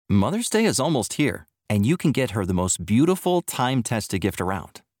Mother's Day is almost here, and you can get her the most beautiful time-tested gift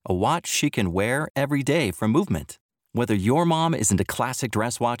around. A watch she can wear every day from Movement. Whether your mom is into classic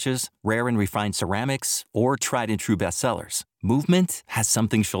dress watches, rare and refined ceramics, or tried-and-true bestsellers, Movement has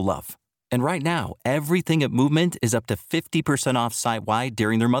something she'll love. And right now, everything at Movement is up to 50% off site-wide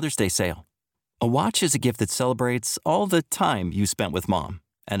during their Mother's Day sale. A watch is a gift that celebrates all the time you spent with mom.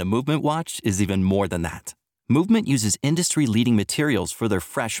 And a Movement watch is even more than that. Movement uses industry-leading materials for their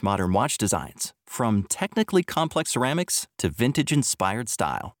fresh modern watch designs, from technically complex ceramics to vintage-inspired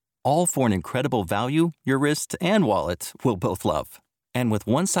style, all for an incredible value your wrist and wallet will both love. And with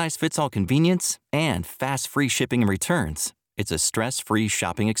one-size-fits-all convenience and fast free shipping and returns, it's a stress-free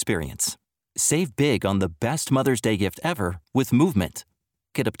shopping experience. Save big on the best Mother's Day gift ever with Movement.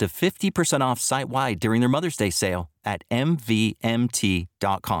 Get up to 50% off site-wide during their Mother's Day sale at mvmt.com.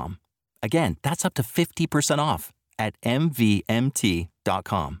 Again, that's up to 50% off at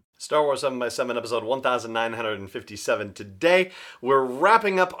mvmt.com. Star Wars 7x7, episode 1957. Today, we're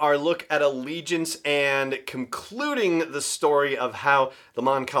wrapping up our look at Allegiance and concluding the story of how the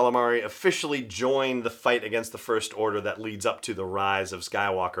Mon Calamari officially joined the fight against the First Order that leads up to the rise of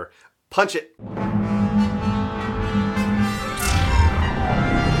Skywalker. Punch it!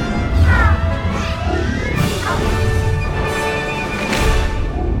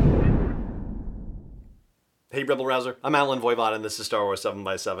 Hey Rebel Rouser, I'm Alan Voivod and this is Star Wars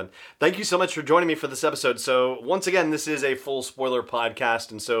 7x7. Thank you so much for joining me for this episode. So once again, this is a full spoiler podcast,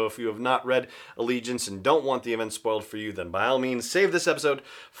 and so if you have not read Allegiance and don't want the event spoiled for you, then by all means save this episode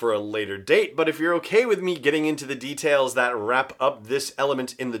for a later date. But if you're okay with me getting into the details that wrap up this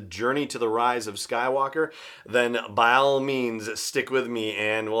element in the journey to the rise of Skywalker, then by all means stick with me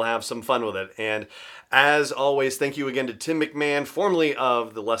and we'll have some fun with it. And as always, thank you again to Tim McMahon, formerly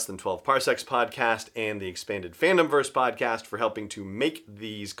of the Less Than 12 Parsecs podcast and the Expanded Fandomverse podcast, for helping to make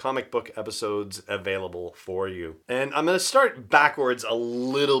these comic book episodes available for you. And I'm going to start backwards a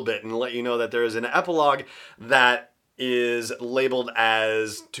little bit and let you know that there is an epilogue that is labeled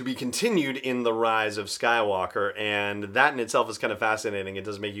as to be continued in the rise of Skywalker, and that in itself is kind of fascinating. It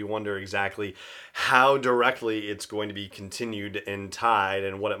does make you wonder exactly how directly it's going to be continued and tied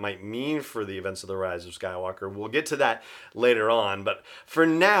and what it might mean for the events of the rise of Skywalker. We'll get to that later on, but for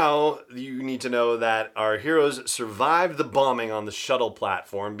now, you need to know that our heroes survived the bombing on the shuttle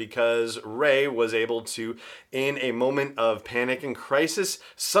platform because Rey was able to, in a moment of panic and crisis,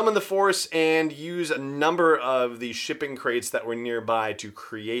 summon the Force and use a number of the shipping crates that were nearby to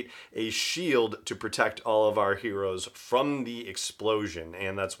create a shield to protect all of our heroes from the explosion.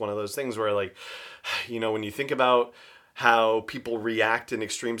 And that's one of those things where, like, you know, when you think about how people react in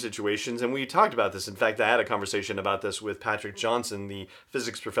extreme situations, and we talked about this. In fact, I had a conversation about this with Patrick Johnson, the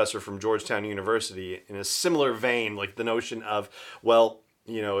physics professor from Georgetown University, in a similar vein, like the notion of, well,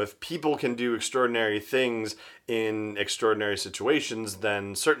 you know, if people can do extraordinary things in extraordinary situations,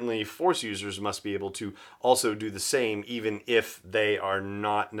 then certainly Force users must be able to also do the same, even if they are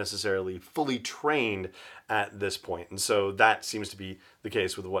not necessarily fully trained at this point. And so that seems to be the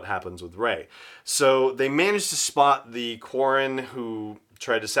case with what happens with Rey. So they managed to spot the Quarren who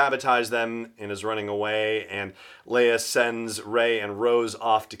tried to sabotage them and is running away, and Leia sends Rey and Rose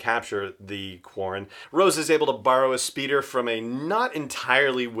off to capture the Quarren. Rose is able to borrow a speeder from a not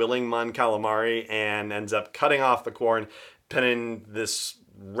entirely willing Mon Calamari and ends up cutting off the Quarren, pinning this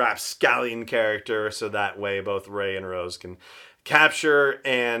rapscallion character so that way both Rey and Rose can capture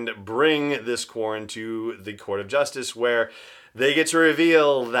and bring this Quarren to the Court of Justice, where they get to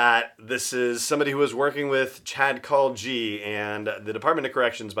reveal that this is somebody who was working with Chad Call G, and the Department of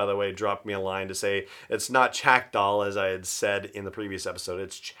Corrections, by the way, dropped me a line to say it's not Chakdal, as I had said in the previous episode.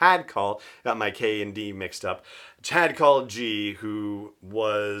 It's Chad Call. Got my K and D mixed up. Chad Call G, who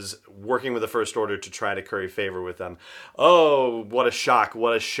was working with the First Order to try to curry favor with them. Oh, what a shock,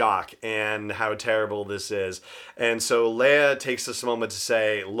 and how terrible this is. And so Leia takes this moment to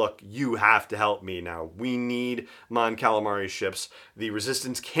say, look, you have to help me now. We need Mon Calamari ships. The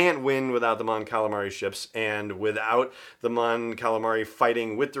Resistance can't win without the Mon Calamari ships, and without the Mon Calamari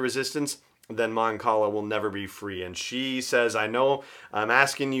fighting with the Resistance, then Mon Cala will never be free. And she says, I know I'm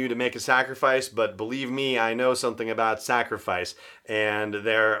asking you to make a sacrifice, but believe me, I know something about sacrifice. And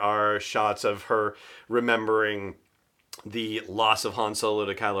there are shots of her remembering the loss of Han Solo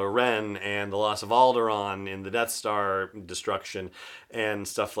to Kylo Ren and the loss of Alderaan in the Death Star destruction and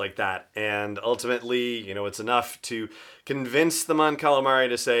stuff like that. And ultimately, you know, it's enough to convince the Mon Calamari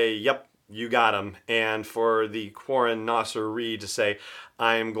to say, yep, you got him. And for the Quarren Nasser Reed to say,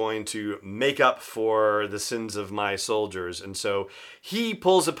 I am going to make up for the sins of my soldiers. And so he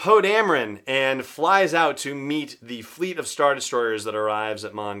pulls a Poe Dameron and flies out to meet the fleet of Star Destroyers that arrives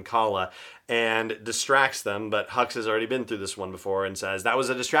at Mon Cala and distracts them. But Hux has already been through this one before and says, that was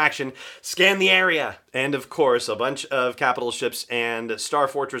a distraction, scan the area. And of course, a bunch of capital ships and Star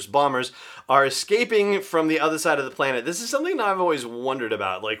Fortress bombers are escaping from the other side of the planet. This is something that I've always wondered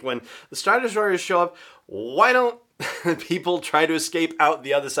about. Like, when the Star Destroyers show up, why don't people try to escape out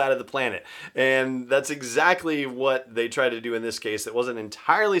the other side of the planet? And that's exactly what they tried to do in this case. It wasn't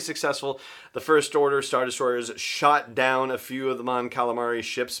entirely successful. The First Order Star Destroyers shot down a few of the Mon Calamari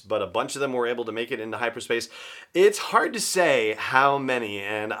ships, but a bunch of them were able to make it into hyperspace. It's hard to say how many,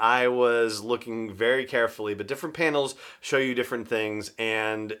 and I was looking very carefully, but different panels show you different things,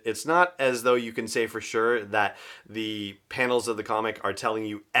 and it's not as though you can say for sure that the panels of the comic are telling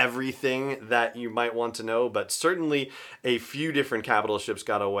you everything that you might want to know, but certainly a few different capital ships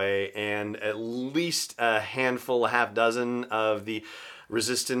got away, and at least a handful, a half dozen of the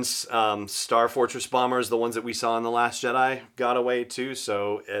Resistance Star Fortress bombers, the ones that we saw in The Last Jedi, got away too.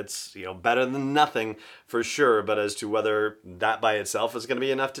 So it's, better than nothing for sure. But as to whether that by itself is going to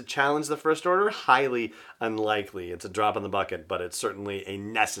be enough to challenge the First Order, highly unlikely. It's a drop in the bucket, but it's certainly a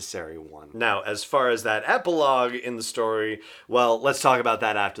necessary one. Now, as far as that epilogue in the story, well, let's talk about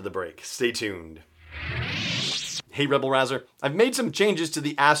that after the break. Stay tuned. Hey Rebel Rouser, I've made some changes to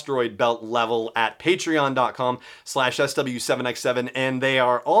the asteroid belt level at patreon.com/SW7X7, and they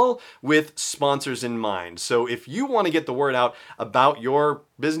are all with sponsors in mind. So if you want to get the word out about your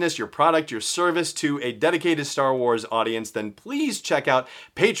business, your product, your service to a dedicated Star Wars audience, then please check out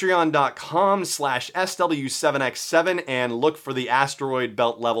patreon.com/SW7X7 and look for the asteroid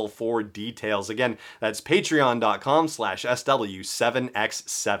belt level for details. Again, that's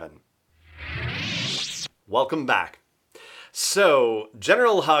patreon.com/SW7X7. Welcome back. So,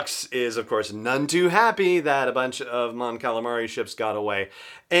 General Hux is, of course, none too happy that a bunch of Mon Calamari ships got away,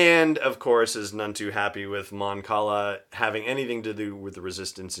 and, of course, is none too happy with Mon Cala having anything to do with the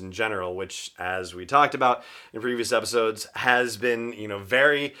Resistance in general, which, as we talked about in previous episodes, has been,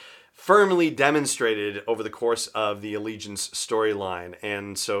 very firmly demonstrated over the course of the Allegiance storyline.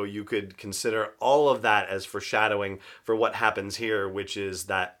 And so you could consider all of that as foreshadowing for what happens here, which is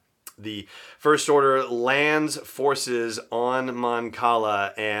that the First Order lands forces on Mon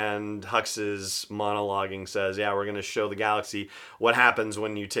Cala, and Hux's monologuing says, yeah, we're going to show the galaxy what happens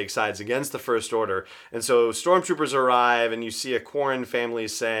when you take sides against the First Order. And so stormtroopers arrive, and you see a Quarren family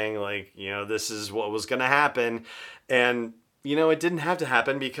saying, this is what was going to happen. And, it didn't have to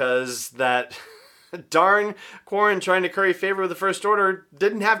happen, because that darn Quarren trying to curry favor with the First Order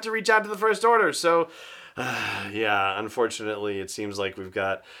didn't have to reach out to the First Order. So, yeah, unfortunately, it seems like we've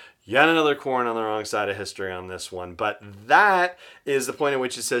got yet another Quarren on the wrong side of history on this one. But that is the point at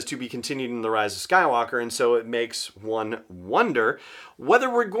which it says to be continued in The Rise of Skywalker, and so it makes one wonder whether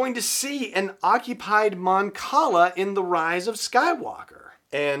we're going to see an occupied Mon Cala in The Rise of Skywalker.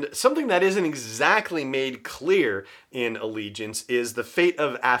 And something that isn't exactly made clear in Allegiance is the fate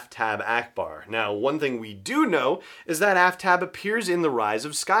of Aftab Ackbar. Now, one thing we do know is that Aftab appears in The Rise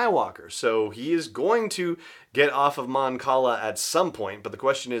of Skywalker, so he is going to get off of Mon Cala at some point, but the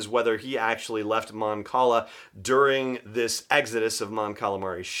question is whether he actually left Mon Cala during this exodus of Mon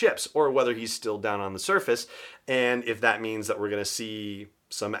Calamari ships, or whether he's still down on the surface, and if that means that we're going to see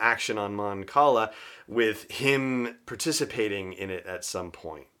some action on Mon Cala with him participating in it at some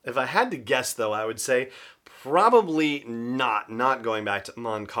point. If I had to guess, though, I would say probably not going back to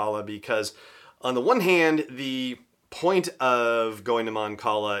Mon Cala, because on the one hand, the point of going to Mon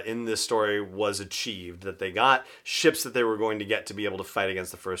Cala in this story was achieved, that they got ships that they were going to get to be able to fight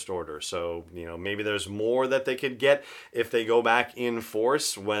against the First Order. So, maybe there's more that they could get if they go back in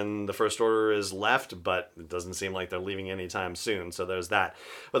force when the First Order is left, but it doesn't seem like they're leaving anytime soon, so there's that.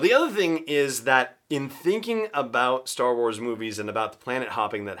 But the other thing is that in thinking about Star Wars movies and about the planet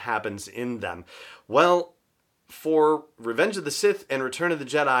hopping that happens in them, well, for Revenge of the Sith and Return of the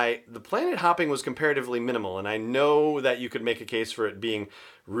Jedi, the planet hopping was comparatively minimal, and I know that you could make a case for it being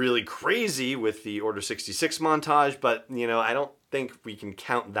really crazy with the Order 66 montage, but, I don't think we can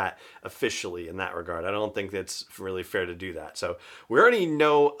count that officially in that regard. I don't think it's really fair to do that. So we already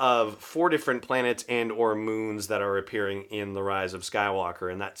know of 4 different planets and or moons that are appearing in The Rise of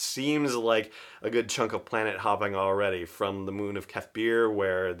Skywalker, and that seems like a good chunk of planet hopping already, from the moon of Kefbir,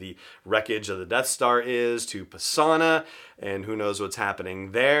 where the wreckage of the Death Star is, to Pasana, and who knows what's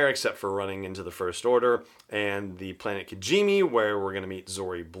happening there except for running into the First Order, and the planet Kijimi, where we're going to meet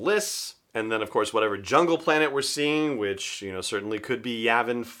Zori Bliss. And then, of course, whatever jungle planet we're seeing, which, certainly could be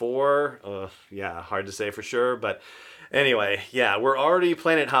Yavin 4. Yeah, hard to say for sure, but Anyway, yeah, we're already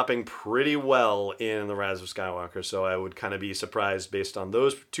planet hopping pretty well in The Rise of Skywalker, so I would kind of be surprised based on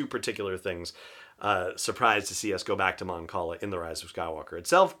those two particular things. Surprised to see us go back to Mon Cala in The Rise of Skywalker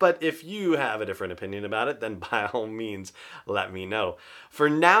itself, but if you have a different opinion about it, then by all means, let me know. For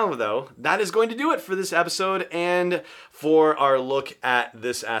now, though, that is going to do it for this episode and for our look at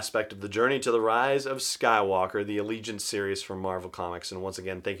this aspect of the journey to the Rise of Skywalker, the Allegiance series from Marvel Comics. And once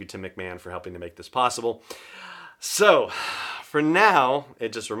again, thank you to McMahon for helping to make this possible. So, for now,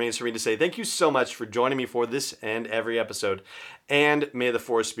 it just remains for me to say thank you so much for joining me for this and every episode, and may the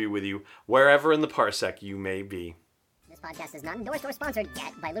Force be with you wherever in the parsec you may be. This podcast is not endorsed or sponsored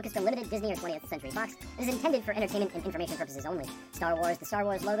yet by Lucasfilm Limited, Disney, or 20th Century Fox. It is intended for entertainment and information purposes only. Star Wars, the Star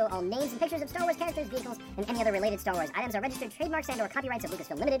Wars logo, all names and pictures of Star Wars characters, vehicles, and any other related Star Wars items are registered trademarks and/or copyrights of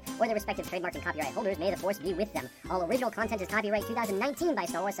Lucasfilm Limited or their respective trademark and copyright holders. May the Force be with them. All original content is copyright 2019 by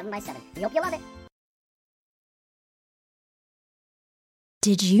Star Wars 7x7. We hope you love it.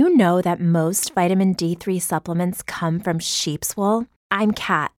 Did you know that most vitamin D3 supplements come from sheep's wool? I'm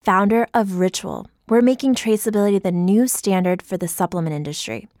Kat, founder of Ritual. We're making traceability the new standard for the supplement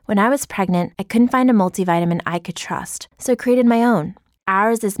industry. When I was pregnant, I couldn't find a multivitamin I could trust, so I created my own.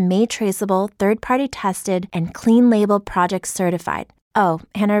 Ours is made traceable, third-party tested, and clean label project certified. Oh,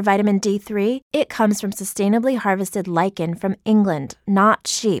 and our vitamin D3? It comes from sustainably harvested lichen from England, not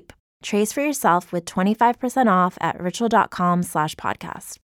sheep. Trace for yourself with 25% off at ritual.com/podcast.